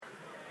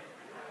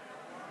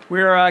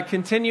We're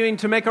continuing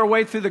to make our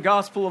way through the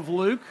Gospel of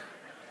Luke.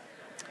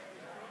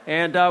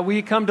 And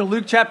we come to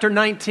Luke chapter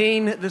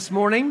 19 this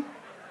morning.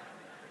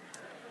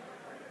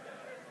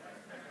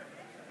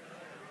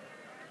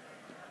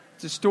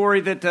 It's a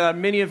story that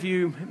many of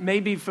you may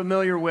be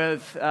familiar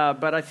with,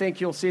 but I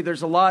think you'll see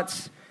there's a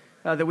lot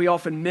that we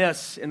often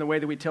miss in the way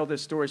that we tell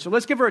this story. So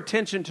let's give our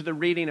attention to the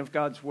reading of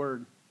God's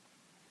Word.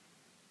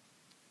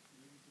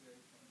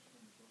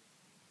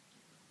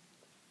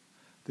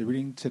 The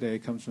reading today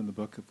comes from the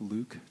book of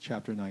Luke,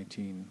 chapter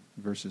 19,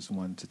 verses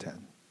 1 to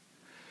 10.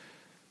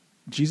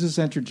 Jesus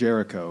entered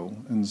Jericho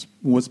and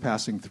was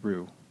passing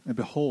through, and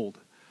behold,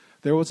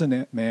 there was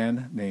a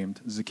man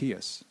named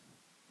Zacchaeus.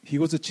 He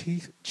was a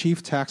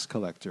chief tax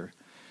collector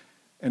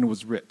and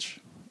was rich,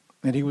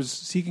 and he was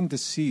seeking to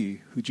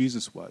see who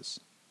Jesus was.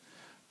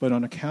 But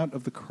on account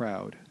of the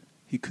crowd,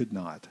 he could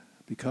not,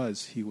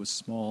 because he was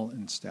small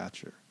in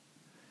stature.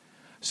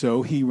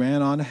 So he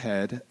ran on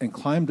ahead and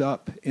climbed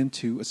up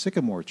into a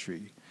sycamore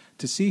tree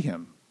to see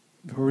him,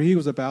 for he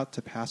was about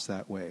to pass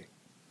that way.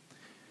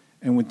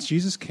 And when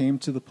Jesus came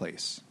to the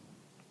place,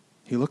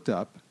 he looked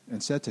up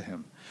and said to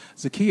him,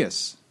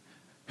 "Zacchaeus,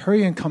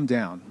 hurry and come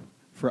down,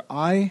 for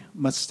I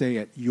must stay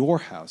at your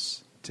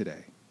house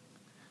today."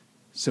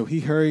 So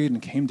he hurried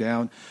and came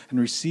down and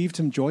received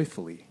him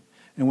joyfully.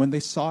 And when they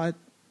saw it,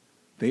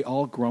 they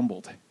all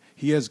grumbled,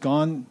 "He has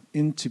gone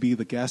in to be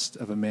the guest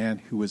of a man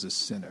who is a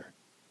sinner."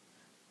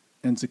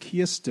 And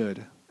Zacchaeus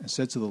stood and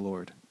said to the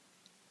Lord,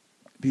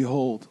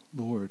 "Behold,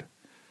 Lord,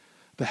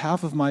 the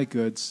half of my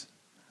goods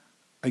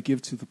I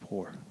give to the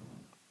poor.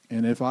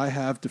 And if I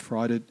have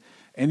defrauded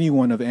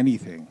anyone of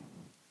anything,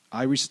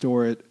 I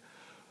restore it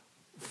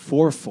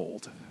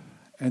fourfold."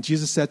 And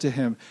Jesus said to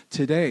him,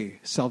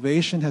 "Today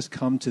salvation has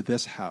come to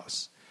this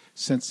house,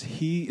 since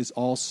he is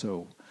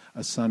also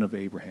a son of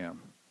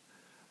Abraham.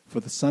 For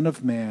the Son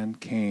of Man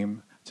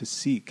came to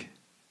seek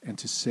and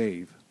to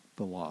save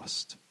the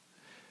lost."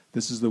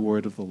 This is the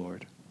word of the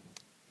Lord.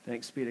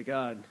 Thanks be to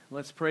God.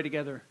 Let's pray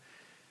together.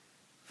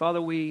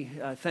 Father, we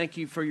thank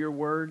you for your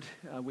word.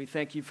 We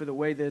thank you for the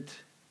way that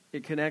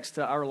it connects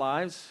to our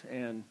lives,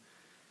 and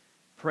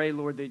pray,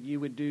 Lord, that you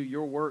would do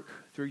your work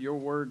through your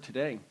word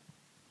today.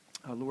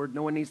 Lord,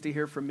 no one needs to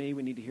hear from me.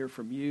 We need to hear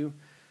from you.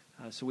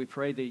 So we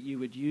pray that you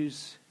would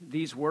use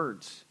these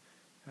words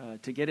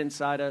to get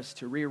inside us,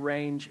 to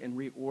rearrange and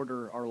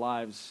reorder our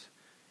lives,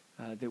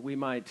 that we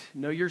might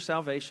know your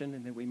salvation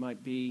and that we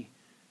might be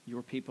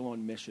your people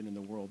on mission in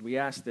the world. We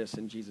ask this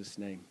in Jesus'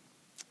 name.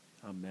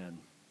 Amen.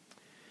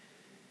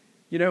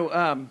 You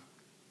know,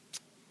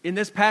 in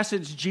this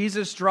passage,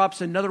 Jesus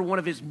drops another one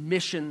of his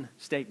mission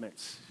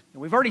statements.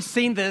 And we've already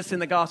seen this in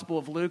the Gospel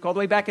of Luke, all the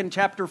way back in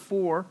chapter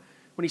 4,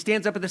 when he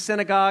stands up at the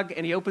synagogue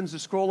and he opens the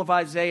scroll of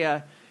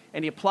Isaiah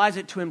and he applies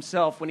it to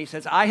himself when he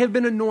says, "I have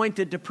been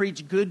anointed to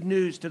preach good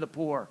news to the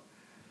poor.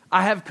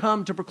 I have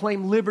come to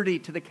proclaim liberty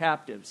to the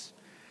captives."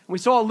 And we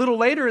saw a little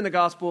later in the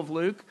Gospel of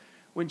Luke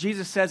when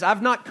Jesus says,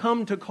 "I've not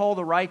come to call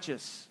the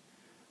righteous,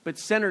 but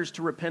sinners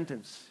to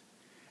repentance."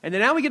 And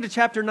then now we get to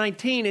chapter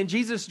 19, and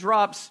Jesus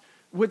drops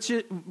what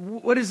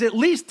is at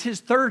least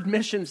his third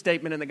mission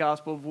statement in the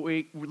Gospel of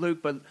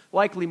Luke, but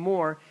likely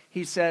more.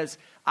 He says,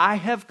 "I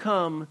have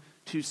come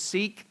to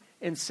seek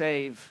and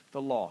save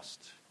the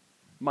lost."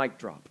 Mic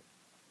drop.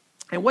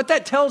 And what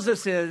that tells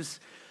us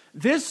is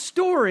this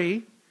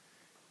story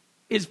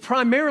is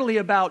primarily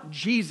about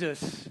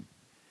Jesus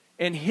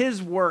and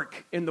his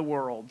work in the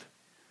world,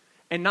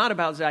 and not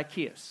about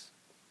Zacchaeus.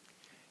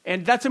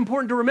 And that's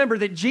important to remember,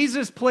 that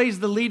Jesus plays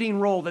the leading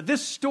role, that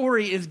this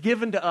story is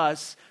given to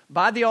us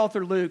by the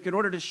author Luke in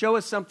order to show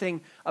us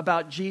something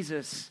about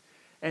Jesus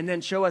and then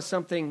show us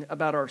something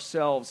about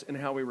ourselves and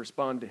how we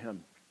respond to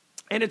him.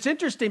 And it's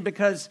interesting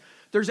because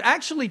there's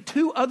actually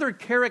two other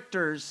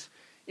characters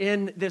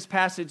in this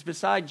passage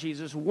beside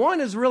Jesus. One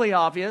is really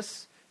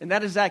obvious, and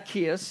that is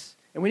Zacchaeus,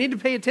 and we need to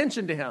pay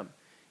attention to him.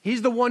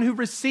 He's the one who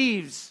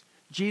receives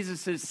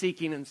Jesus'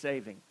 seeking and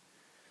saving.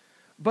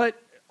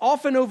 But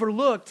often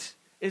overlooked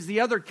is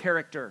the other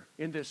character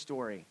in this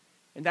story,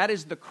 and that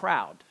is the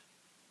crowd.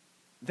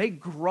 They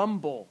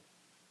grumble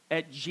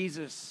at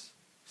Jesus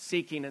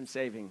seeking and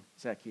saving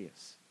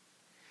Zacchaeus.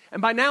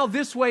 And by now,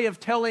 this way of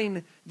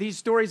telling these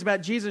stories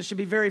about Jesus should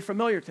be very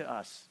familiar to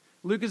us.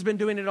 Luke has been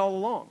doing it all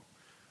along.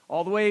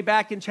 All the way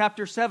back in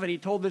chapter 7, he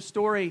told the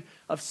story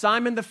of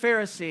Simon the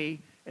Pharisee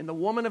and the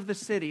woman of the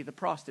city, the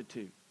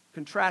prostitute,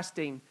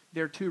 contrasting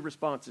their two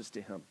responses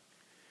to him.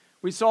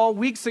 We saw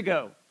weeks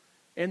ago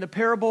in the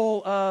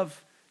parable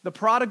of the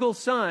prodigal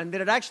son that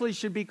it actually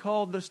should be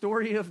called the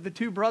story of the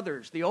two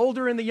brothers, the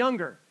older and the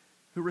younger,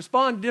 who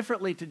respond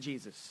differently to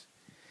Jesus.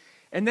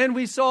 And then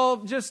we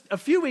saw just a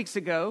few weeks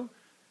ago,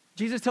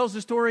 Jesus tells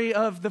the story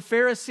of the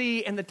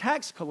Pharisee and the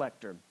tax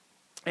collector.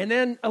 And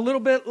then a little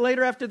bit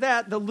later after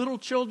that, the little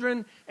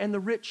children and the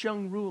rich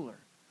young ruler.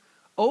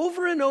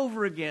 Over and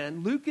over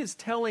again, Luke is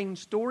telling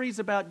stories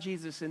about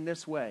Jesus in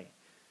this way,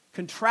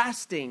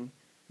 contrasting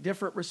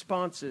different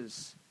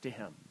responses to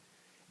him.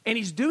 And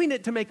he's doing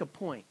it to make a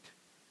point.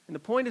 And the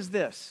point is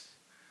this: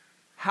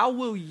 how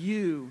will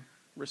you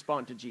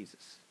respond to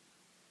Jesus?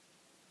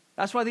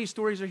 That's why these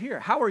stories are here.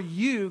 How are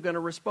you going to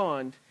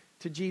respond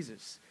to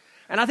Jesus?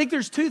 And I think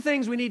there's two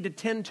things we need to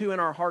tend to in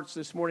our hearts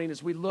this morning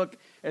as we look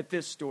at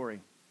this story.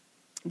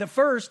 The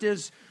first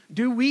is,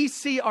 do we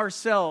see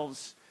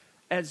ourselves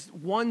as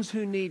ones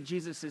who need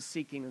Jesus'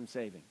 seeking and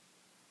saving?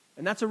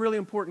 And that's a really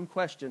important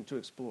question to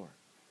explore.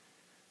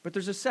 But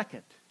there's a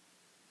second,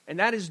 and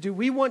that is, do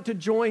we want to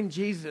join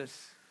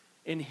Jesus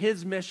in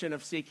his mission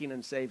of seeking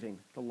and saving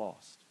the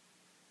lost?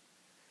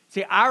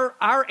 See,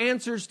 our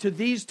answers to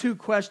these two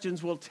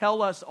questions will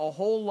tell us a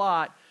whole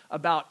lot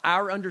about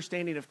our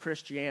understanding of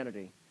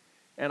Christianity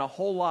and a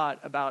whole lot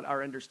about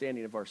our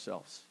understanding of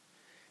ourselves.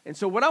 And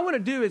so what I want to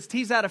do is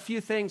tease out a few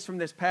things from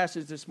this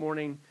passage this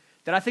morning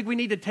that I think we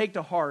need to take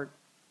to heart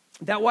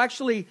that will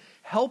actually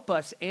help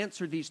us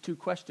answer these two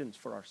questions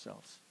for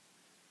ourselves.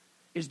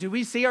 Do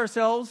we see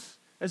ourselves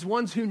as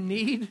ones who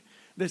need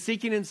the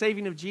seeking and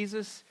saving of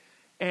Jesus?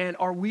 And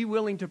are we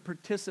willing to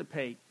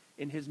participate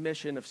in his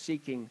mission of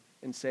seeking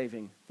and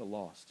saving the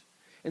lost?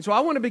 And so I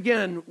want to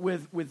begin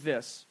with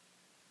this,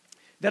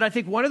 that I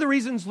think one of the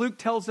reasons Luke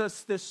tells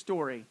us this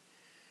story,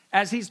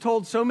 as he's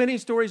told so many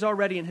stories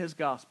already in his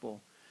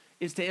gospel,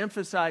 is to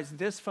emphasize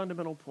this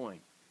fundamental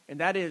point,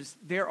 and that is,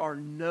 there are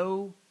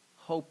no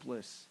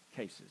hopeless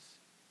cases.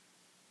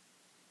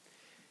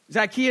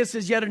 Zacchaeus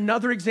is yet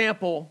another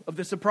example of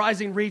the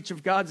surprising reach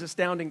of God's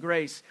astounding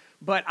grace,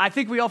 but I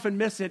think we often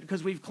miss it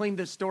because we've cleaned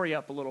this story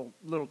up a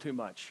little too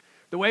much.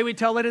 The way we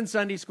tell it in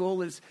Sunday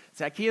school is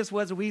Zacchaeus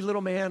was a wee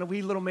little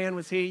man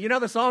was he. You know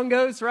the song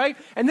goes, right?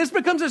 And this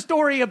becomes a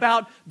story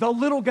about the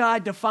little guy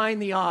defying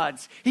the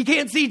odds. He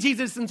can't see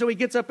Jesus, and so he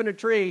gets up in a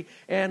tree,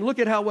 and look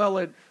at how well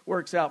it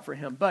works out for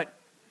him. But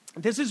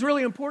this is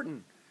really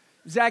important.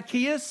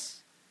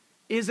 Zacchaeus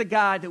is a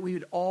guy that we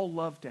would all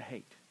love to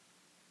hate.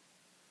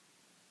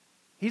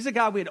 He's a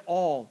guy we'd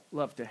all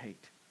love to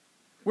hate.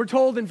 We're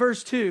told in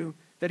verse 2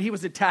 that he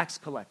was a tax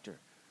collector.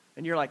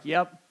 And you're like,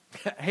 yep.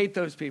 Hate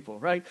those people,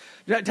 right?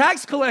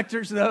 Tax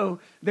collectors,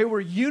 though, they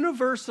were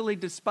universally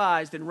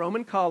despised in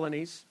Roman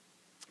colonies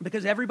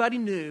because everybody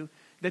knew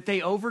that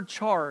they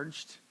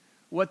overcharged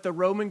what the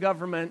Roman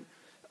government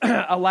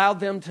allowed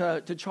them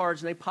to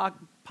charge, and they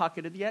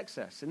pocketed the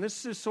excess. And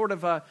this is sort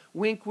of a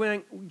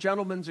wink-wink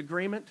gentleman's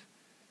agreement,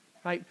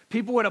 right?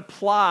 People would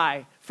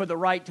apply for the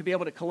right to be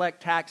able to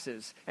collect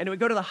taxes, and it would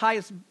go to the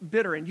highest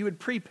bidder, and you would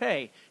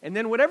prepay. And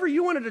then whatever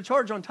you wanted to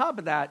charge on top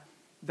of that,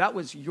 that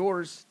was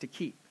yours to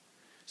keep.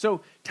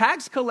 So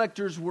tax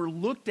collectors were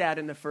looked at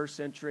in the first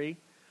century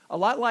a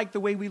lot like the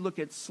way we look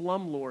at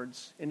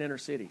slumlords in inner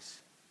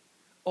cities.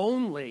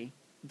 Only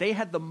they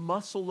had the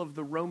muscle of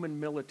the Roman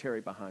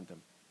military behind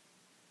them.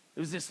 It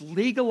was this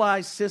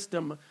legalized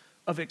system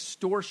of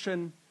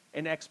extortion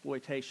and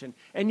exploitation.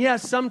 And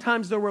yes,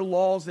 sometimes there were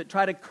laws that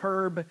try to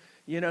curb,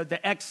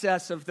 the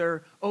excess of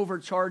their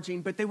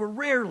overcharging, but they were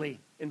rarely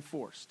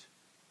enforced.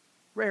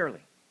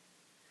 Rarely.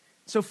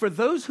 So for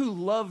those who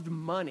loved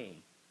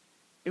money,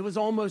 it was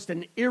almost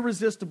an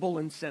irresistible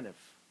incentive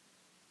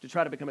to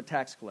try to become a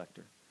tax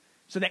collector.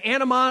 So the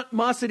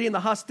animosity and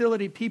the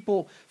hostility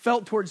people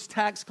felt towards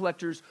tax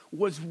collectors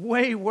was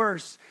way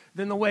worse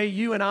than the way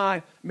you and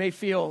I may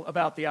feel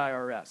about the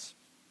IRS.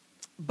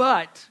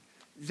 But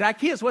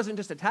Zacchaeus wasn't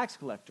just a tax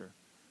collector.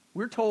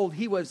 We're told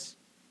he was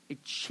a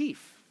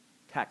chief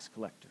tax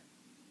collector.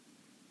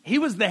 He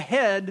was the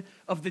head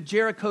of the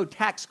Jericho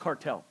tax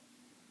cartel.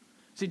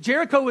 See,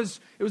 Jericho was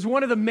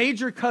one of the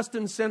major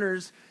custom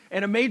centers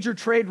and a major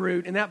trade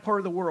route in that part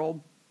of the world.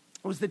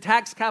 It was the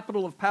tax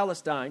capital of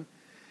Palestine.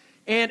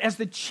 And as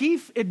the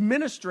chief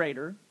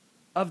administrator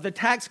of the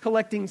tax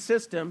collecting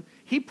system,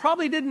 he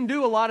probably didn't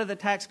do a lot of the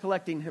tax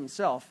collecting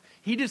himself.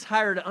 He just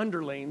hired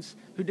underlings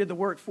who did the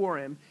work for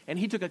him, and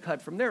he took a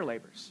cut from their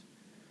labors.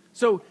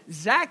 So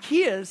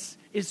Zacchaeus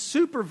is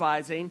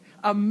supervising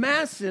a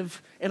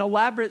massive and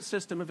elaborate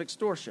system of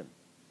extortion.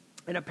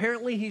 And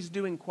apparently he's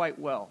doing quite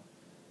well,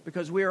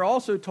 because we are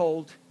also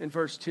told in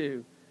verse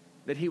 2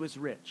 that he was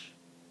rich.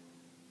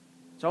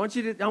 So I want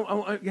you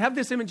to have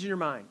this image in your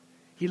mind.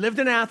 He lived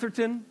in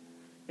Atherton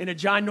in a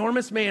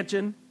ginormous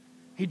mansion.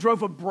 He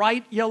drove a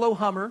bright yellow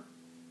Hummer.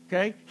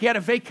 Okay? He had a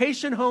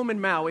vacation home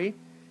in Maui.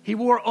 He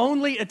wore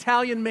only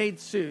Italian-made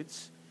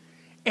suits.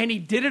 And he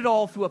did it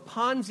all through a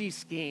Ponzi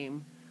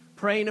scheme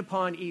preying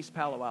upon East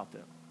Palo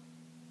Alto.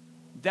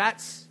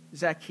 That's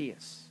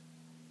Zacchaeus.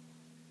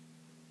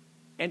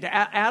 And to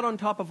add on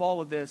top of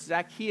all of this,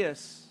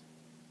 Zacchaeus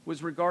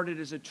was regarded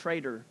as a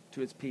traitor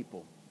to his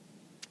people.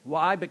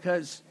 Why?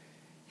 Because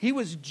he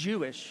was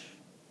Jewish.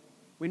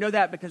 We know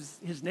that because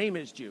his name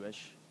is Jewish,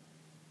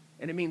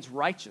 and it means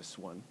righteous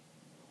one.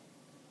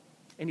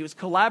 And he was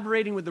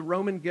collaborating with the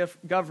Roman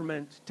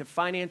government to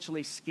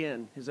financially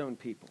skin his own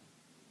people.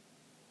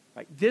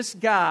 Right? This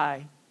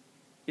guy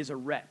is a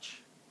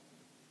wretch.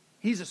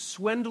 He's a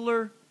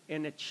swindler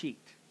and a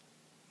cheat.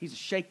 He's a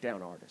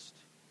shakedown artist.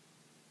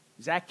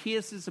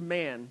 Zacchaeus is a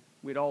man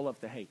we'd all love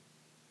to hate.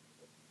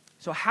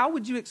 So how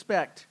would you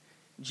expect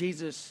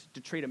Jesus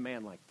to treat a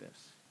man like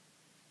this?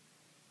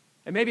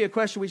 And maybe a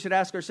question we should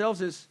ask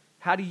ourselves is,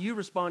 how do you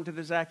respond to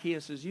the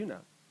Zacchaeuses you know?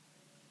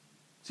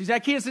 See,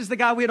 Zacchaeus is the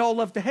guy we'd all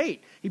love to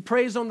hate. He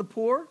preys on the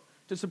poor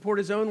to support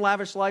his own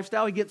lavish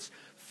lifestyle. He gets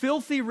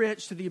filthy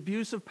rich through the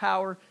abuse of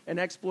power and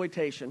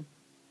exploitation.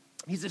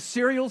 He's a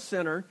serial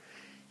sinner.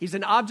 He's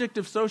an object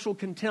of social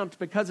contempt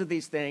because of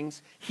these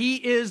things. He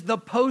is the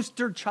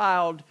poster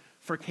child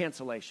for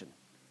cancellation.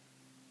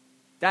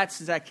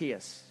 That's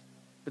Zacchaeus.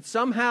 But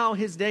somehow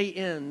his day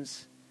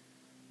ends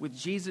with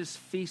Jesus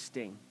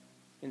feasting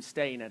and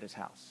staying at his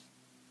house.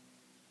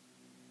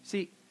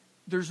 See,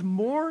 there's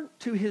more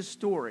to his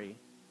story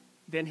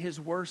than his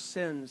worst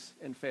sins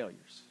and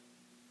failures.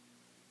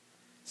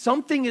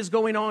 Something is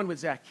going on with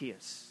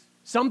Zacchaeus.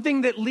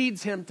 Something that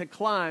leads him to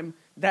climb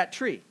that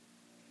tree.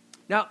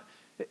 Now,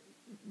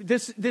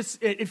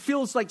 it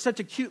feels like such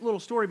a cute little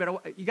story,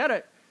 but you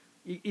gotta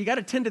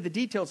tend to the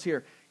details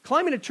here.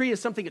 Climbing a tree is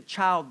something a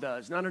child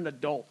does, not an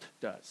adult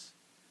does.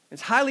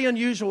 It's highly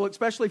unusual,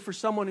 especially for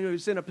someone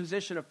who's in a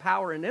position of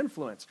power and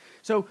influence.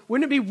 So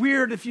wouldn't it be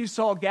weird if you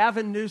saw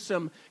Gavin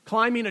Newsom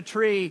climbing a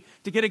tree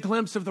to get a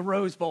glimpse of the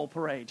Rose Bowl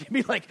parade? You'd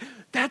be like,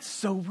 that's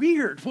so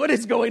weird. What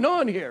is going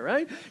on here,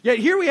 right? Yet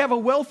here we have a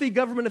wealthy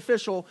government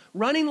official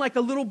running like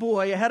a little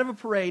boy ahead of a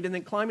parade and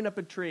then climbing up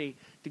a tree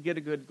to get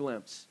a good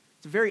glimpse.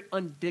 It's a very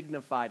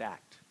undignified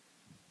act.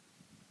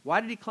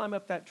 Why did he climb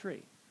up that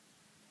tree?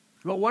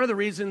 Well, one of the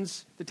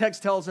reasons the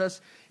text tells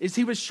us is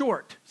he was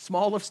short,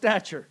 small of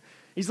stature.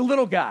 He's a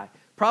little guy,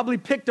 probably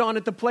picked on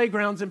at the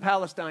playgrounds in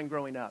Palestine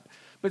growing up.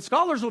 But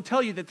scholars will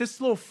tell you that this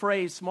little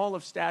phrase, small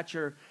of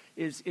stature,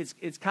 is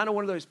kind of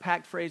one of those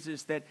packed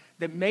phrases that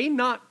may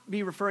not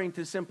be referring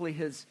to simply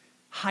his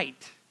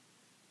height,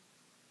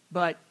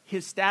 but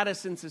his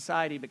status in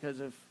society because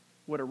of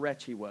what a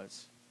wretch he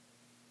was.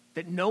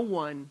 That no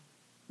one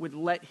would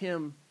let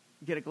him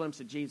get a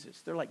glimpse of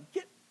Jesus. They're like,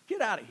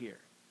 get out of here.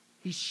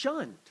 He's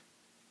shunned.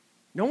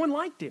 No one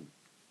liked him.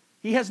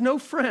 He has no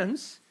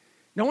friends.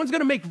 No one's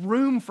going to make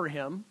room for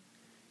him.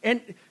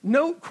 And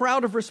no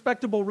crowd of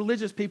respectable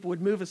religious people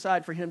would move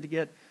aside for him to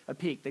get a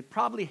peek. They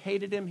probably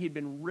hated him. He'd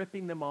been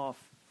ripping them off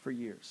for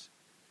years.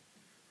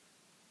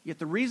 Yet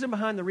the reason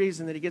behind the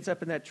reason that he gets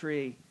up in that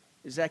tree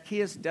is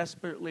Zacchaeus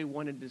desperately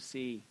wanted to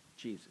see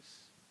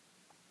Jesus.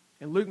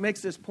 And Luke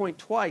makes this point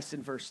twice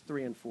in verse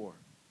 3 and 4.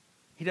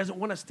 He doesn't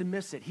want us to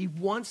miss it. He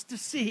wants to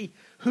see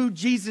who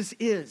Jesus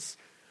is.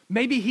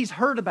 Maybe he's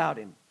heard about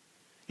him.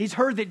 He's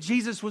heard that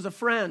Jesus was a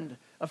friend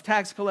of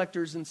tax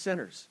collectors and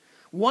sinners.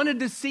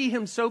 Wanted to see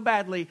him so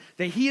badly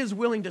that he is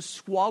willing to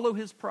swallow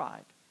his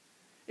pride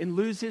and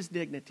lose his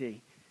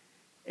dignity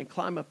and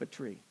climb up a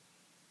tree.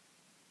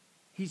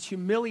 He's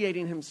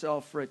humiliating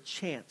himself for a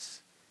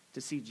chance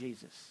to see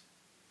Jesus.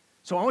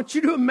 So I want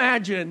you to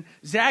imagine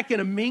Zach in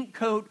a mink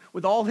coat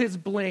with all his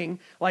bling,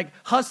 like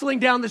hustling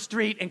down the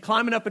street and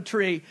climbing up a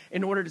tree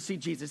in order to see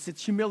Jesus.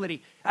 It's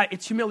humility.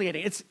 It's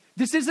humiliating.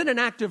 This isn't an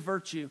act of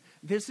virtue.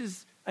 This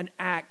is an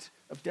act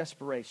of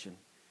desperation.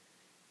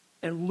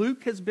 And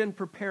Luke has been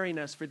preparing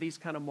us for these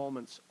kind of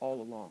moments all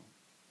along.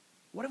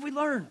 What have we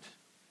learned?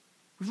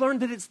 We've learned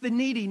that it's the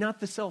needy, not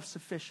the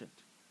self-sufficient,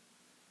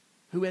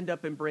 who end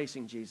up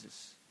embracing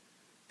Jesus.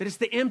 That it's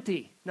the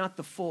empty, not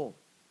the full.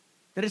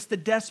 That it's the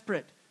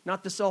desperate,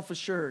 not the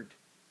self-assured.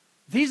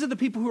 These are the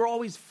people who are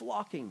always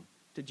flocking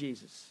to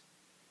Jesus.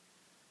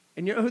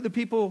 And you know who the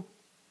people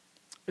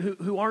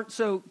who aren't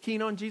so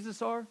keen on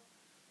Jesus are?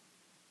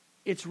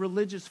 It's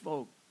religious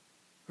folk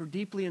who are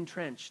deeply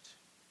entrenched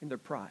in their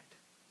pride.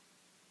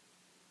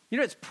 You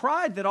know, it's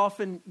pride that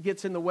often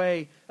gets in the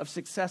way of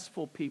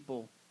successful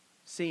people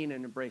seeing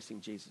and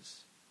embracing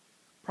Jesus.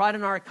 Pride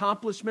in our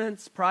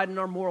accomplishments, pride in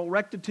our moral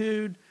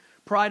rectitude,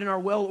 pride in our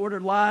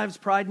well-ordered lives,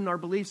 pride in our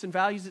beliefs and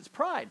values. It's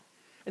pride.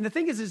 And the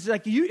thing is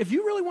like if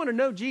you really want to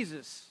know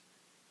Jesus,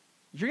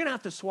 you're going to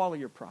have to swallow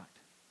your pride.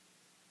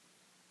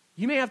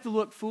 You may have to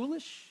look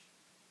foolish.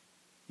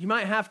 You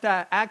might have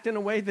to act in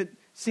a way that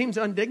seems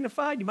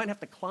undignified. You might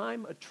have to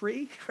climb a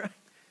tree, right?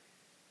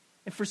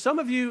 And for some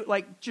of you,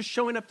 like just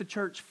showing up to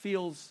church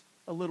feels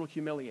a little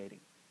humiliating.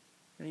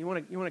 You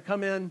want to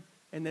come in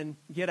and then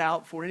get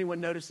out before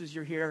anyone notices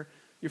you're here.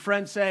 Your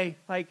friends say,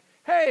 like,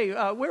 hey,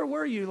 where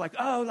were you? Like,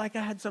 oh, like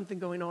I had something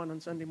going on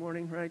Sunday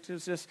morning, right?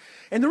 It's just,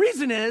 and the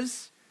reason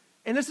is,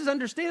 and this is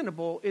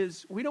understandable,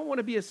 is we don't want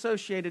to be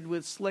associated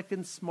with slick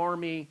and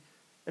smarmy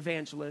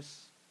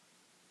evangelists.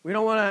 We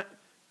don't want to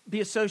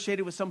be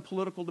associated with some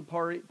political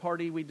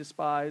party we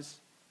despise,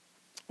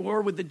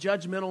 or with the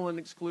judgmental and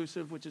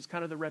exclusive, which is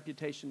kind of the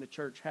reputation the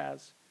church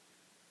has.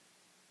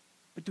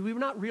 But do we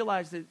not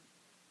realize that in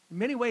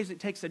many ways it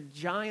takes a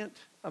giant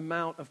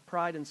amount of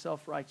pride and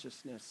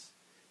self-righteousness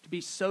to be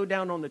so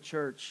down on the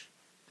church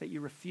that you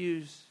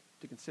refuse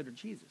to consider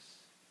Jesus?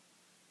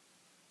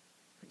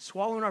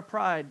 Swallowing our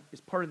pride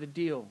is part of the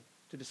deal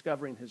to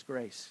discovering his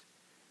grace.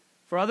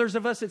 For others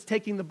of us, it's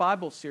taking the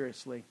Bible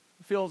seriously.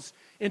 It feels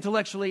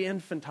intellectually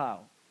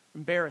infantile,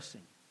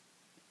 embarrassing.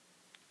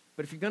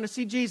 But if you're going to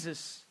see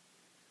Jesus,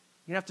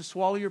 you have to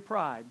swallow your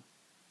pride,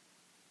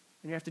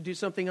 and you have to do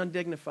something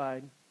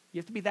undignified. You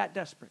have to be that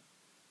desperate.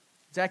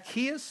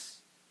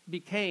 Zacchaeus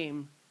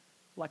became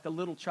like a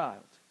little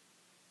child,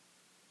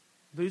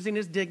 losing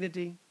his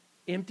dignity,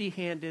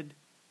 empty-handed,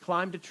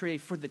 climbed a tree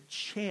for the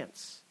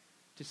chance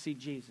to see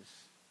Jesus.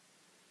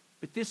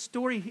 But this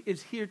story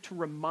is here to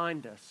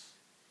remind us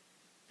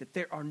that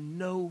there are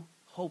no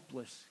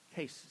hopeless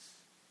cases.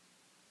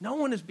 No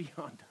one is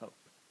beyond hope.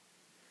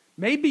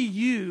 Maybe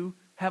you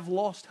have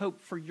lost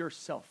hope for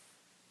yourself.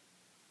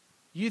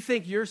 You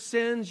think your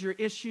sins, your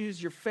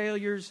issues, your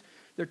failures,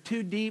 they're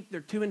too deep,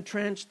 they're too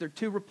entrenched, they're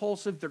too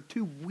repulsive, they're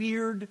too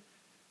weird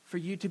for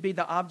you to be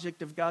the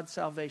object of God's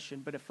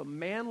salvation. But if a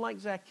man like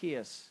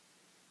Zacchaeus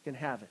can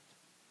have it,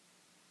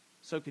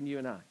 so can you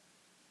and I.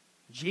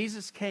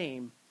 Jesus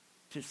came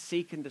to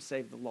seek and to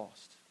save the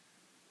lost.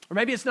 Or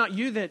maybe it's not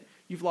you that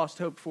you've lost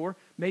hope for.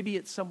 Maybe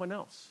it's someone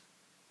else.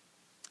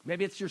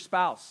 Maybe it's your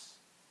spouse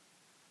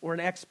or an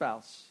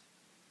ex-spouse,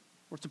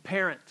 or it's a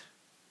parent,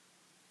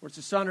 or it's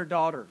a son or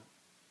daughter,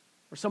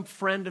 or some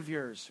friend of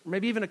yours, or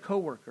maybe even a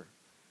coworker.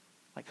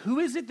 Like, who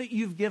is it that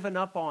you've given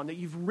up on, that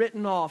you've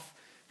written off,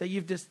 that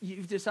you've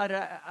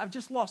decided, I've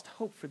just lost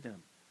hope for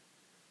them?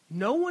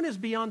 No one is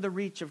beyond the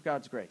reach of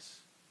God's grace.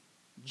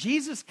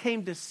 Jesus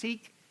came to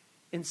seek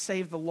and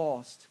save the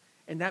lost,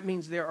 and that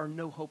means there are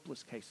no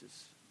hopeless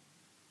cases.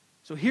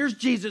 So here's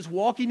Jesus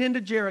walking into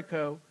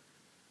Jericho,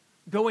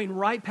 going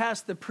right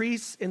past the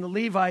priests and the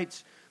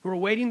Levites who are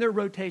waiting their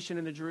rotation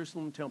in the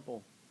Jerusalem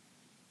temple.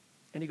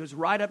 And he goes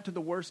right up to the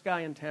worst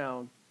guy in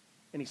town,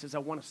 and he says, I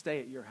want to stay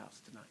at your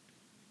house tonight.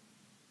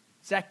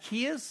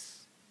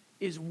 Zacchaeus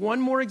is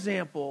one more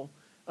example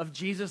of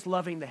Jesus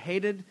loving the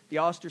hated, the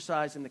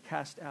ostracized, and the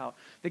cast out.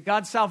 That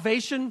God's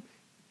salvation,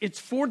 it's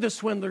for the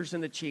swindlers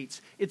and the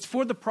cheats. It's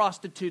for the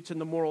prostitutes and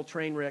the moral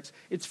train wrecks.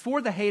 It's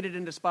for the hated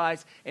and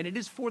despised, and it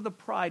is for the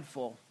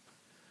prideful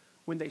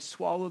when they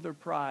swallow their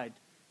pride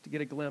to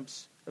get a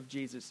glimpse of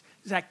Jesus.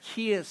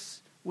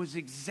 Zacchaeus was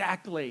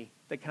exactly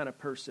the kind of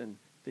person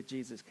that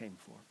Jesus came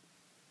for.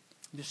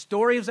 The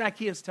story of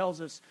Zacchaeus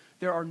tells us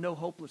there are no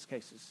hopeless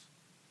cases.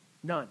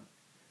 None.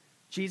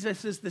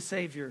 Jesus is the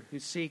Savior who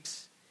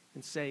seeks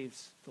and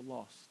saves the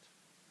lost.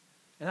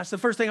 And that's the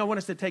first thing I want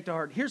us to take to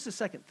heart. Here's the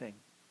second thing.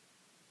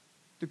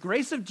 The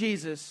grace of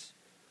Jesus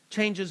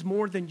changes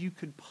more than you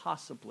could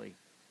possibly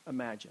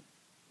imagine.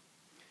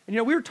 And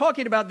we were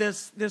talking about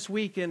this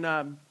week in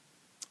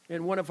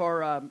one of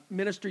our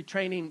ministry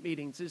training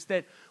meetings, is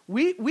that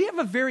we have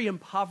a very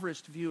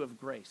impoverished view of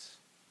grace.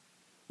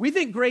 We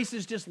think grace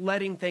is just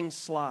letting things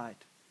slide,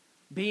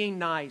 being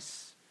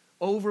nice,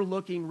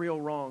 overlooking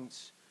real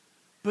wrongs.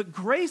 But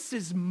grace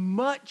is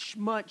much,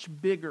 much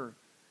bigger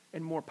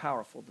and more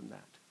powerful than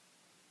that.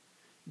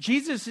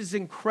 Jesus is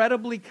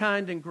incredibly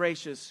kind and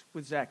gracious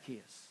with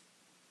Zacchaeus.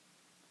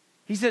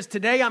 He says,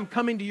 today I'm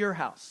coming to your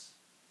house.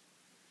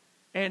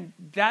 And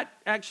that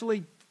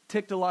actually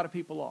ticked a lot of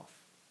people off.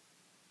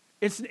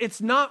 It's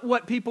not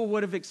what people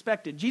would have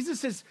expected.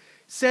 Jesus has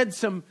said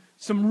some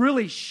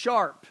really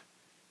sharp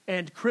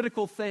and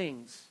critical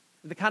things,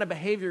 the kind of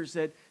behaviors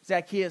that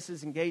Zacchaeus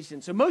is engaged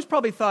in. So most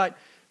probably thought,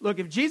 look,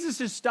 if Jesus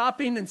is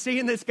stopping and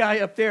seeing this guy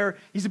up there,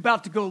 he's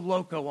about to go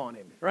loco on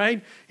him,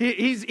 right?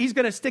 He's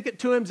going to stick it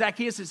to him.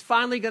 Zacchaeus is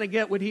finally going to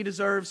get what he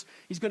deserves.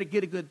 He's going to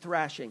get a good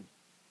thrashing.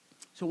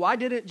 So why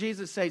didn't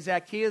Jesus say,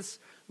 Zacchaeus,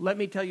 let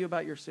me tell you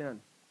about your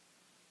sin?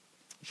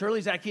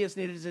 Surely Zacchaeus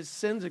needed his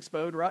sins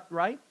exposed,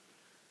 right?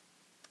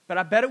 But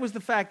I bet it was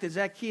the fact that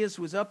Zacchaeus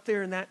was up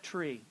there in that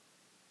tree,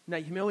 in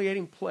that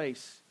humiliating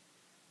place,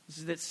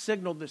 that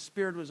signaled the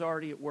Spirit was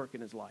already at work in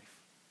his life.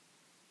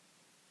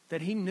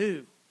 That he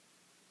knew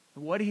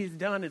what he's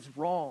done is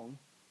wrong,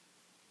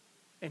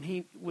 and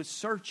he was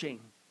searching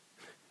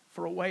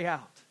for a way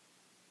out.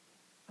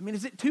 I mean,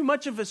 is it too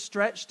much of a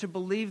stretch to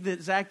believe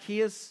that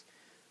Zacchaeus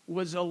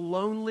was a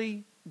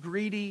lonely,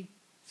 greedy,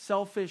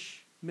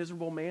 selfish,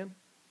 miserable man,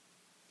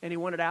 and he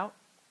wanted out?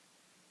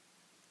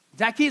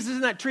 Zacchaeus is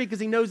in that tree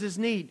because he knows his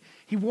need.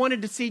 He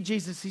wanted to see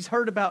Jesus. He's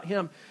heard about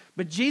him.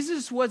 But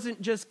Jesus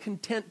wasn't just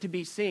content to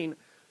be seen.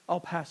 I'll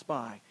pass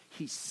by.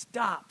 He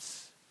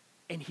stops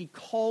and he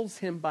calls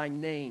him by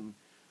name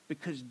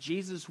because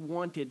Jesus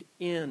wanted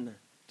in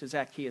to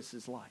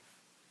Zacchaeus' life.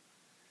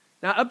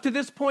 Now, up to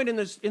this point in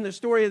the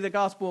story of the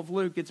Gospel of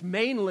Luke, it's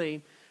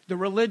mainly the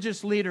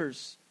religious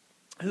leaders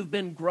who've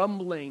been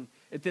grumbling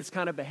at this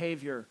kind of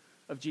behavior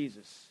of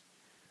Jesus.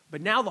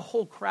 But now the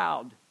whole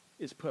crowd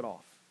is put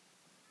off.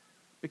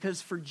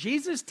 Because for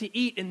Jesus to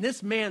eat in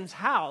this man's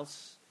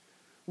house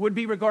would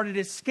be regarded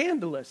as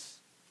scandalous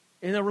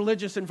in a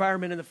religious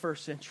environment in the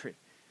first century.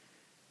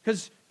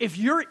 Because if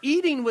you're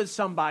eating with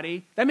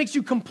somebody, that makes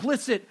you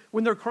complicit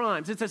with their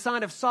crimes. It's a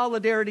sign of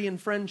solidarity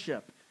and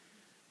friendship.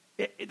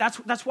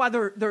 That's why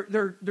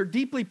they're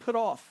deeply put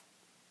off.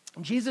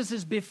 Jesus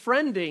is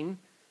befriending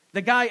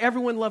the guy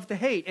everyone loved to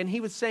hate. And he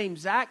was saying,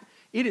 Zach,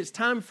 it is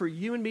time for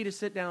you and me to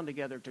sit down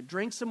together, to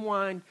drink some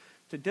wine,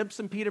 to dip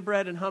some pita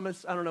bread and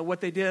hummus. I don't know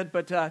what they did,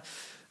 but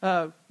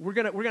we're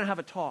gonna have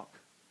a talk.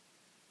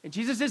 And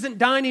Jesus isn't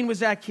dining with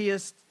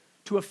Zacchaeus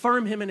to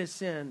affirm him in his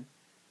sin,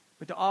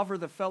 but to offer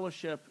the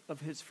fellowship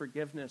of his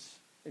forgiveness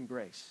and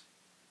grace.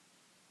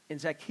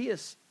 And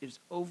Zacchaeus is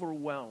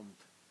overwhelmed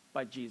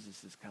by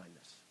Jesus'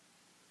 kindness.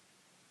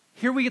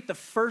 Here we get the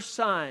first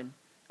sign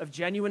of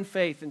genuine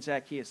faith in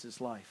Zacchaeus'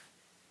 life.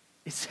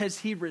 it says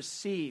he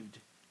received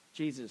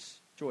Jesus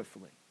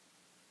joyfully.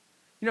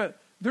 You know,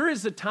 there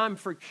is a time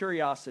for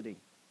curiosity,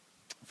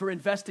 for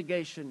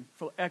investigation,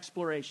 for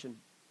exploration.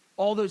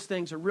 All those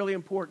things are really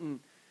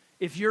important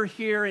if you're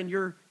here and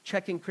you're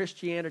checking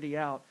Christianity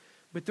out.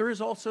 But there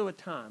is also a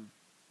time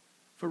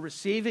for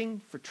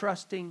receiving, for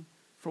trusting,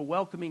 for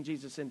welcoming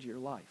Jesus into your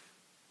life.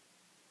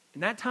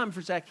 And that time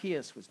for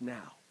Zacchaeus was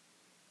now.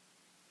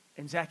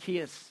 And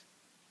Zacchaeus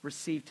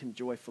received him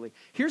joyfully.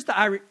 Here's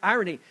the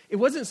irony. It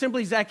wasn't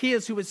simply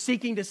Zacchaeus who was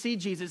seeking to see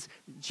Jesus.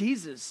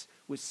 Jesus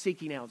was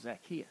seeking out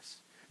Zacchaeus.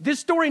 This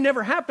story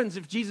never happens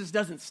if Jesus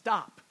doesn't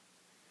stop.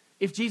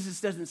 If Jesus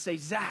doesn't say,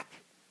 Zach,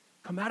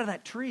 come out of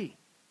that tree.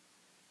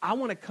 I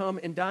want to come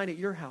and dine at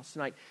your house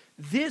tonight.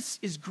 This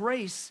is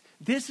grace.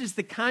 This is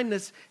the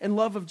kindness and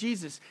love of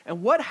Jesus.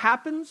 And what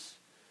happens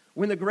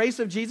when the grace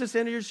of Jesus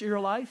enters your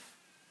life?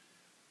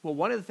 Well,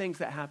 one of the things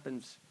that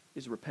happens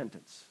is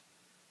repentance.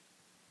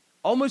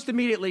 Almost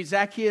immediately,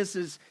 Zacchaeus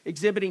is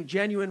exhibiting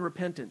genuine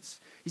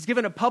repentance. He's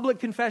given a public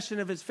confession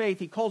of his faith.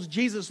 He calls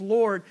Jesus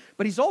Lord,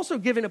 but he's also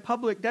given a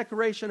public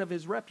declaration of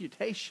his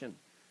reputation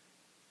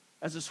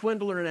as a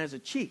swindler and as a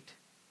cheat.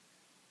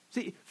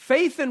 See,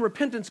 faith and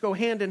repentance go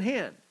hand in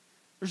hand.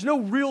 There's no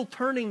real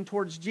turning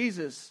towards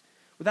Jesus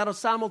without a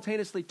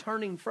simultaneously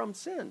turning from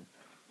sin.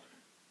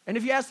 And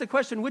if you ask the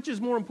question, which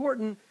is more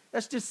important,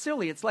 that's just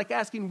silly. It's like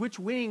asking which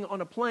wing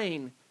on a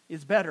plane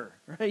is better.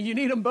 Right? You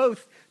need them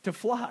both to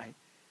fly.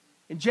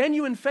 And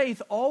genuine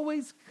faith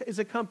always is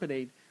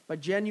accompanied by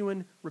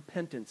genuine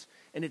repentance.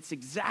 And it's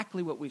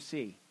exactly what we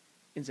see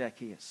in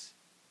Zacchaeus.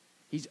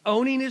 He's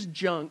owning his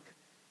junk,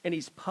 and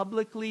he's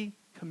publicly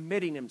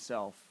committing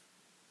himself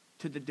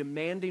to the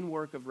demanding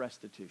work of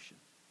restitution.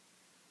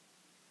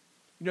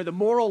 You know, the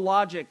moral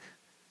logic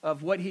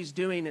of what he's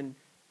doing and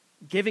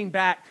giving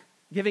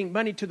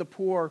money to the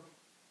poor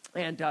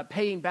and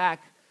paying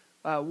back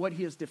what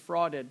he has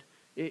defrauded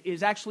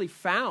is actually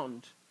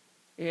found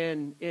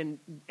in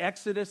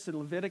Exodus and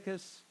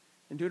Leviticus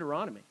and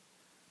Deuteronomy.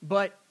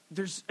 But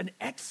there's an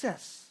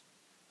excess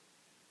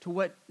to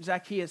what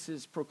Zacchaeus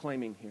is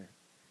proclaiming here.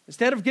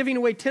 Instead of giving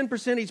away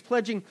 10%, he's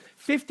pledging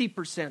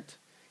 50%.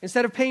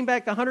 Instead of paying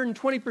back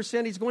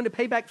 120%, he's going to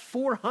pay back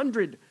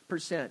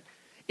 400%.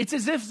 It's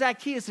as if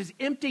Zacchaeus is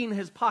emptying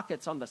his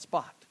pockets on the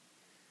spot.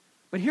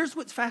 But here's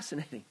what's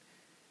fascinating.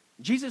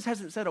 Jesus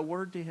hasn't said a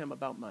word to him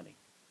about money.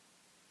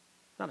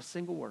 Not a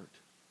single word.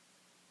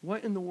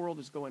 What in the world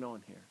is going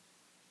on here?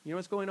 You know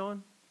what's going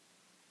on?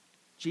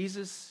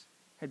 Jesus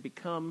had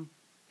become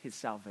his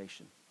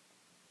salvation.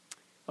 I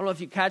don't know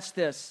if you catch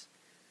this,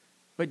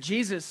 but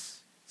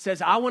Jesus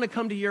says, I want to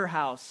come to your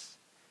house.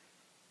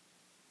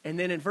 And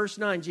then in verse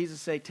 9,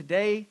 Jesus says,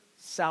 today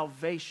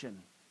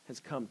salvation has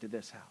come to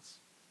this house.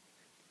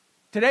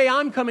 Today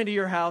I'm coming to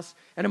your house,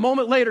 and a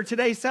moment later,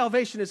 today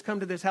salvation has come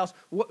to this house.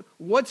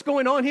 What's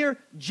going on here?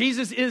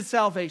 Jesus is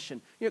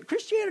salvation. You know,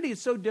 Christianity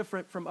is so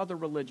different from other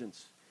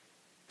religions.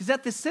 Because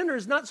at the center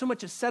is not so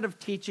much a set of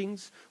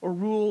teachings or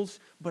rules,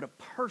 but a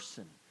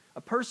person.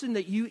 A person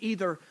that you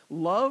either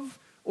love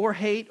or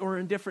hate or are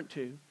indifferent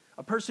to.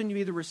 A person you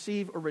either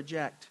receive or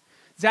reject.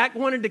 Zach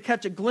wanted to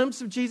catch a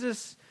glimpse of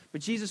Jesus,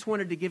 but Jesus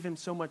wanted to give him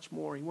so much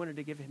more. He wanted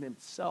to give him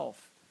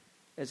himself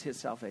as his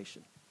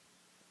salvation.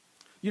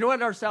 You know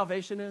what our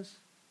salvation is?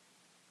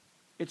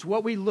 It's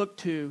what we look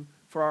to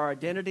for our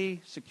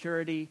identity,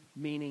 security,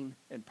 meaning,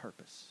 and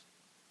purpose.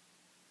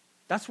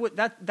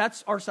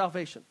 That's our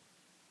salvation.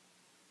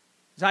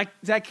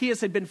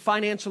 Zacchaeus had been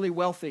financially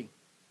wealthy,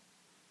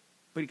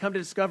 but he'd come to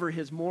discover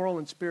his moral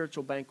and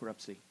spiritual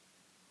bankruptcy.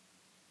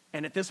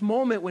 And at this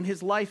moment when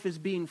his life is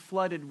being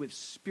flooded with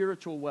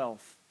spiritual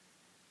wealth,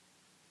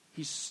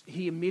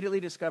 he immediately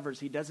discovers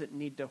he doesn't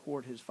need to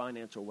hoard his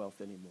financial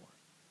wealth anymore.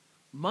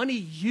 Money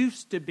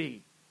used to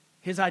be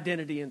his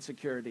identity and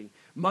security.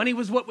 Money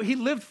was what he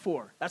lived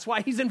for. That's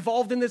why he's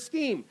involved in this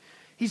scheme.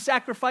 He's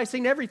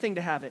sacrificing everything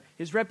to have it.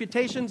 His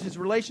reputations, his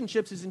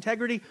relationships, his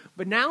integrity.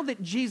 But now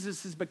that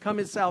Jesus has become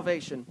his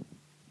salvation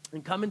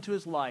and come into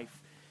his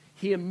life,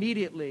 he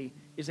immediately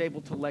is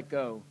able to let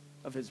go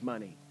of his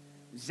money.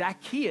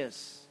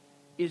 Zacchaeus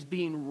is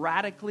being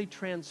radically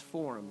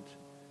transformed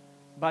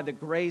by the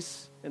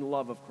grace and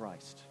love of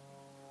Christ.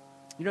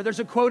 You know,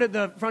 there's a quote at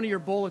the front of your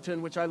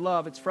bulletin, which I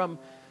love. It's from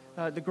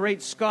the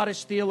great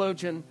Scottish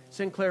theologian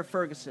Sinclair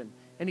Ferguson.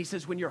 And he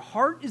says, when your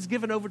heart is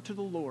given over to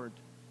the Lord,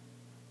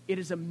 it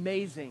is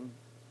amazing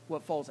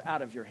what falls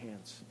out of your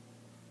hands.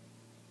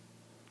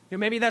 You know,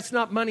 maybe that's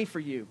not money for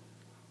you.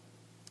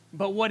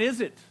 But what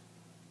is it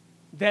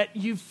that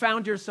you've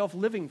found yourself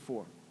living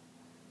for?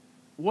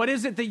 What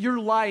is it that your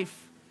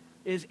life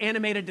is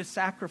animated to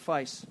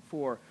sacrifice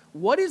for?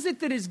 What is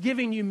it that is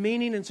giving you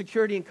meaning and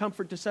security and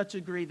comfort to such a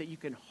degree that you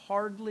can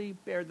hardly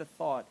bear the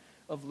thought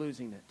of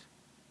losing it?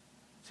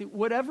 See,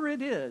 whatever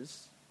it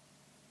is,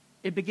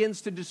 it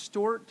begins to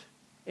distort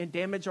and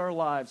damage our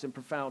lives in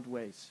profound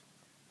ways.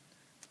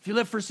 If you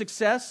live for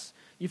success,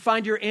 you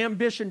find your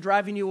ambition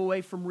driving you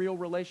away from real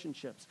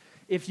relationships.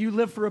 If you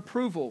live for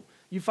approval,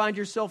 you find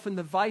yourself in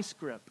the vice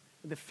grip,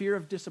 the fear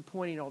of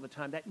disappointing all the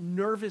time, that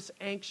nervous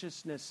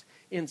anxiousness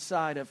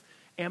inside of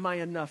Am I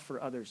enough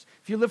for others?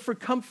 If you live for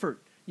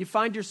comfort, you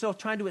find yourself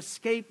trying to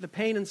escape the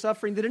pain and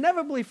suffering that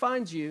inevitably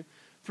finds you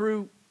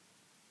through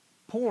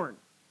porn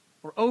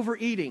or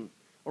overeating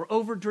or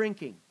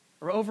over-drinking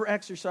or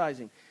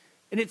over-exercising.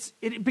 And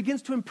it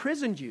begins to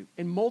imprison you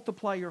and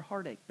multiply your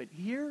heartache. But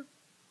hear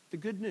the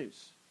good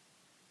news.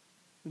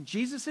 When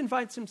Jesus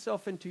invites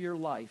himself into your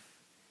life,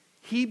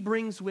 he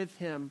brings with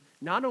him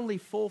not only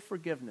full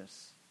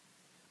forgiveness,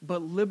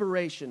 but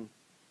liberation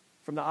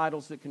from the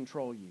idols that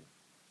control you.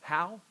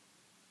 How?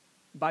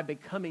 By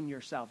becoming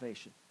your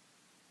salvation,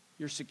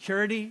 your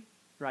security,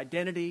 your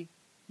identity,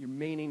 your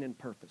meaning and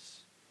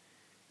purpose.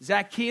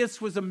 Zacchaeus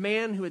was a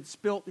man who had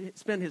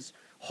spent his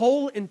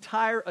whole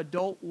entire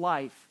adult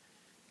life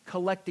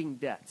collecting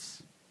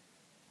debts.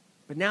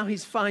 But now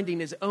he's finding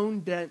his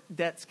own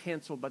debts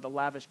canceled by the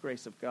lavish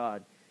grace of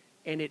God.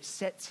 And it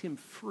sets him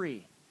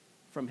free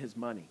from his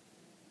money.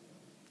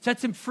 It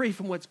sets him free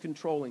from what's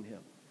controlling him.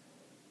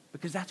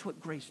 Because that's what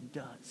grace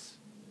does.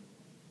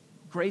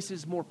 Grace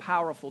is more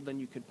powerful than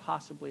you could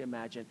possibly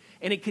imagine.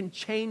 And it can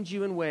change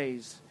you in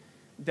ways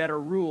that a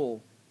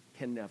rule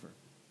can never.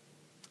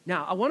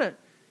 Now, I want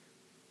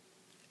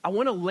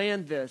to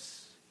land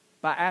this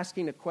by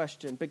asking a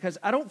question, because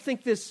I don't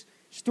think this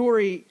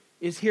story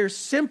is here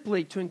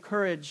simply to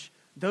encourage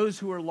those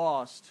who are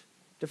lost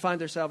to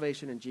find their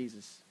salvation in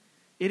Jesus.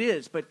 It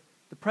is, but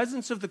the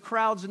presence of the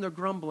crowds and their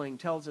grumbling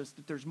tells us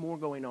that there's more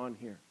going on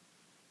here.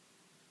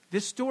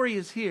 This story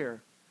is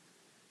here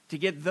to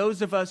get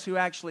those of us who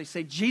actually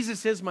say,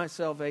 Jesus is my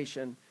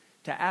salvation,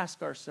 to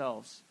ask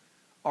ourselves,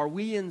 are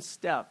we in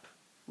step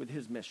with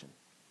his mission?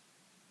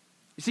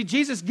 You see,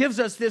 Jesus gives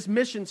us this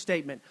mission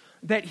statement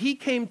that he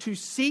came to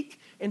seek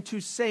and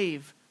to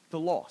save the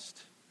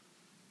lost.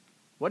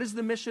 What is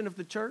the mission of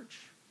the church?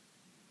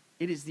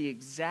 It is the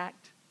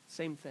exact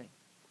same thing.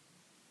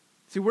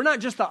 See, we're not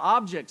just the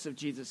objects of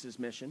Jesus'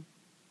 mission.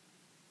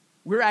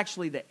 We're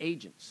actually the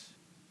agents.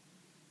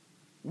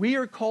 We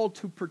are called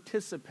to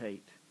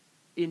participate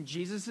in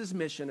Jesus'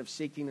 mission of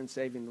seeking and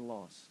saving the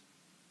lost.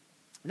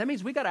 And that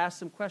means we got to ask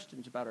some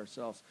questions about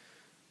ourselves.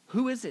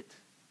 Who is it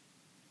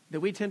that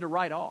we tend to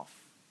write off?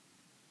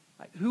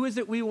 Who is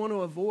it we want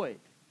to avoid,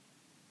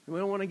 that we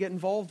don't want to get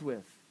involved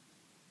with?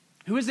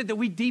 Who is it that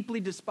we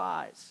deeply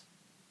despise,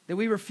 that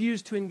we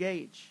refuse to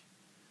engage?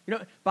 You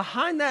know,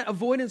 behind that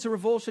avoidance or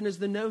revulsion is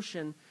the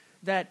notion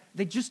that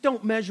they just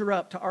don't measure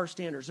up to our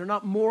standards. They're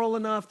not moral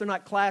enough, they're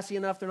not classy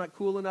enough, they're not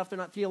cool enough, they're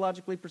not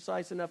theologically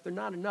precise enough, they're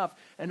not enough.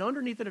 And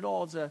underneath it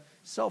all is a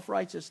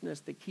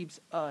self-righteousness that keeps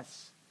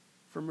us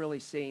from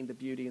really seeing the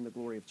beauty and the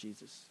glory of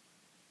Jesus.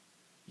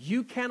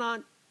 You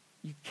cannot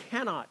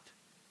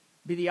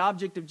be the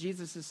object of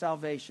Jesus'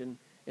 salvation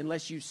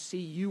unless you see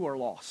you are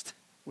lost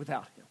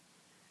without him.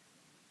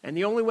 And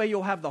the only way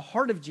you'll have the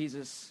heart of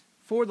Jesus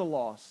for the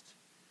lost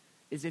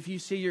is if you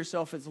see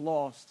yourself as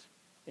lost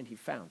and he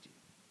found you.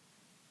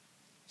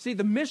 See,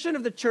 the mission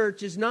of the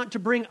church is not to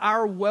bring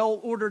our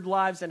well-ordered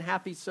lives and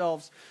happy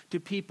selves to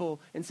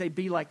people and say,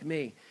 be like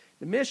me.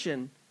 The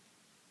mission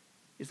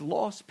is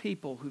lost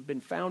people who've been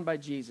found by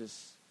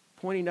Jesus,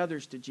 pointing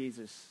others to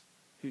Jesus,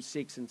 who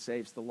seeks and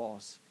saves the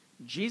lost.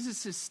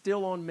 Jesus is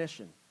still on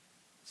mission,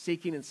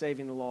 seeking and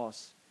saving the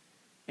lost.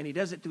 And he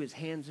does it through his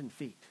hands and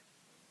feet,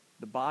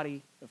 the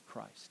body of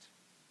Christ.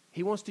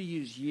 He wants to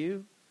use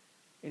you,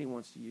 and he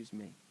wants to use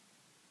me.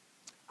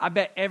 I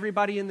bet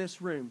everybody in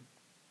this room,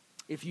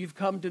 if you've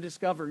come to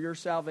discover your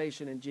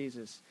salvation in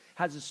Jesus,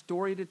 has a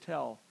story to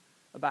tell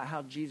about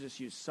how Jesus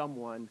used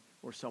someone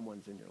or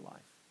someone's in your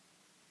life.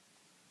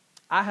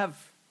 I have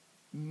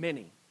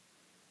many,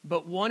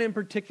 but one in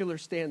particular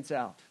stands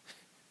out.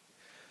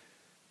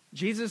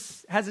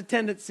 Jesus has a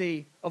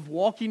tendency of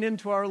walking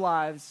into our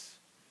lives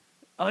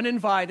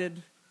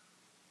uninvited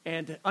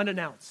and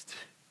unannounced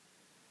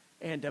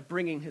and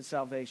bringing his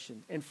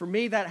salvation. And for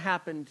me, that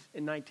happened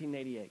in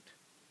 1988.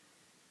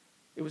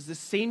 It was the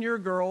senior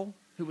girl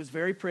who was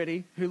very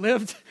pretty, who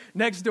lived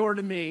next door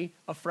to me,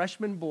 a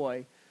freshman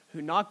boy,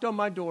 who knocked on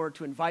my door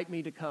to invite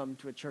me to come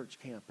to a church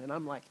camp. And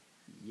I'm like,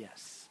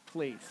 yes,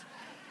 please.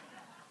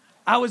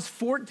 I was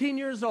 14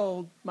 years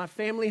old. My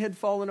family had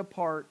fallen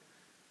apart.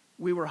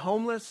 We were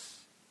homeless,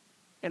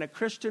 and a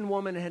Christian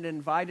woman had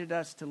invited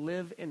us to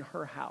live in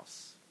her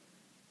house.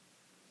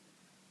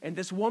 And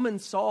this woman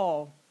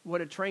saw what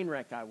a train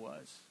wreck I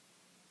was.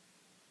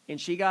 And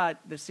she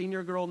got the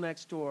senior girl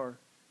next door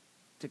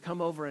to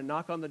come over and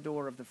knock on the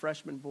door of the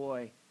freshman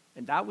boy.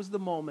 And that was the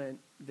moment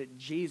that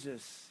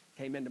Jesus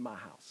came into my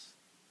house.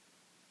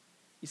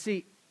 You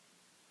see,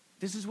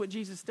 this is what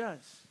Jesus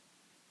does,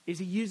 is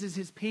he uses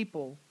his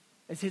people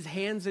as his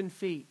hands and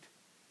feet,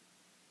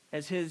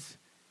 as his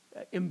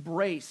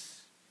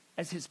embrace,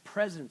 as his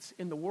presence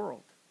in the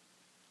world,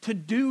 to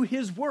do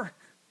his work,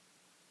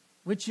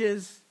 which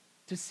is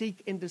to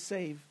seek and to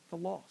save the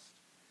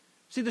lost.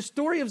 See, the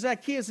story of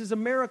Zacchaeus is a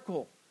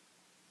miracle.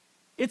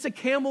 It's a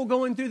camel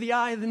going through the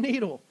eye of the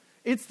needle.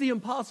 It's the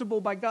impossible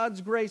by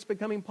God's grace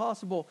becoming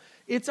possible.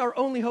 It's our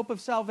only hope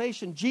of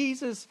salvation,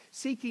 Jesus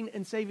seeking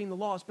and saving the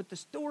lost. But the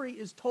story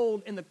is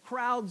told, and the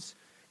crowds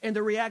and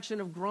the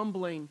reaction of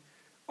grumbling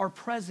are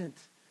present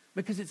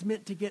because it's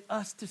meant to get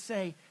us to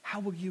say, how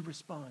will you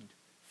respond?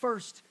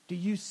 First, do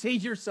you see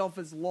yourself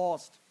as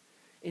lost,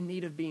 in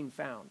need of being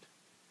found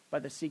by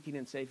the seeking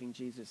and saving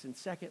Jesus? And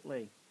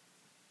secondly,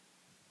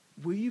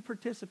 will you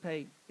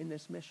participate in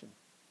this mission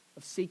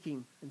of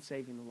seeking and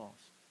saving the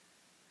lost?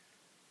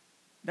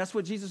 That's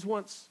what Jesus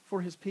wants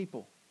for his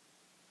people.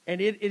 And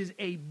it is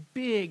a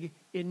big,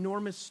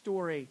 enormous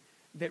story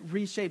that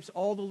reshapes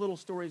all the little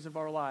stories of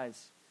our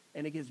lives.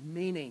 And it gives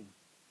meaning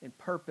and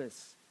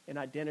purpose and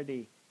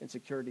identity and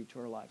security to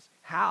our lives.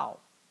 How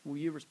will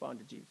you respond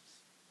to Jesus?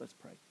 Let's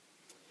pray.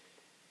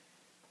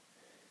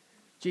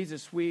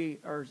 Jesus, we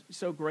are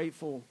so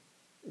grateful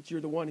that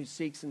you're the one who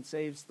seeks and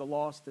saves the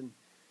lost. And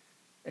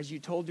as you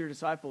told your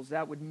disciples,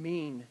 that would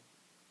mean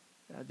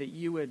that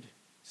you would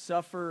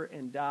suffer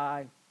and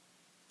die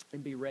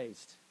and be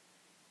raised.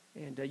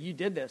 And you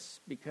did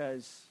this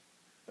because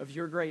of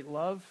your great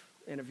love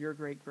and of your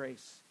great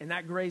grace. And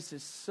that grace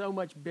is so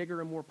much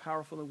bigger and more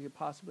powerful than we could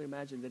possibly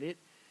imagine, that it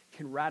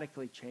can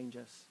radically change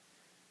us.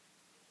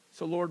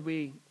 So Lord,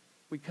 we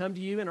come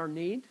to you in our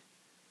need.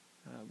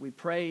 We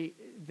pray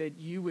that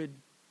you would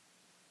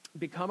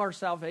become our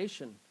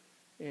salvation.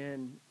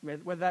 And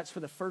whether that's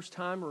for the first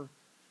time or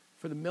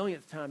for the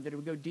millionth time, that it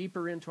would go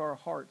deeper into our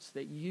hearts,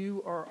 that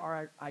you are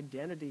our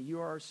identity, you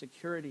are our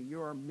security,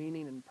 you are our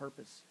meaning and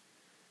purpose.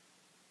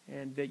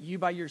 And that you,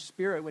 by your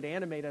Spirit, would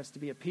animate us to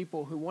be a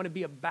people who want to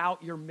be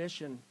about your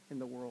mission in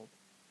the world.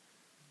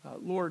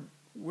 Lord,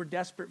 we're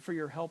desperate for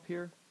your help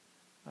here.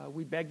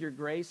 We beg your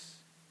grace,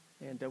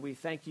 and we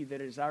thank you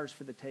that it is ours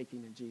for the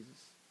taking in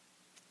Jesus.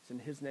 It's in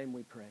his name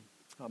we pray.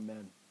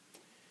 Amen.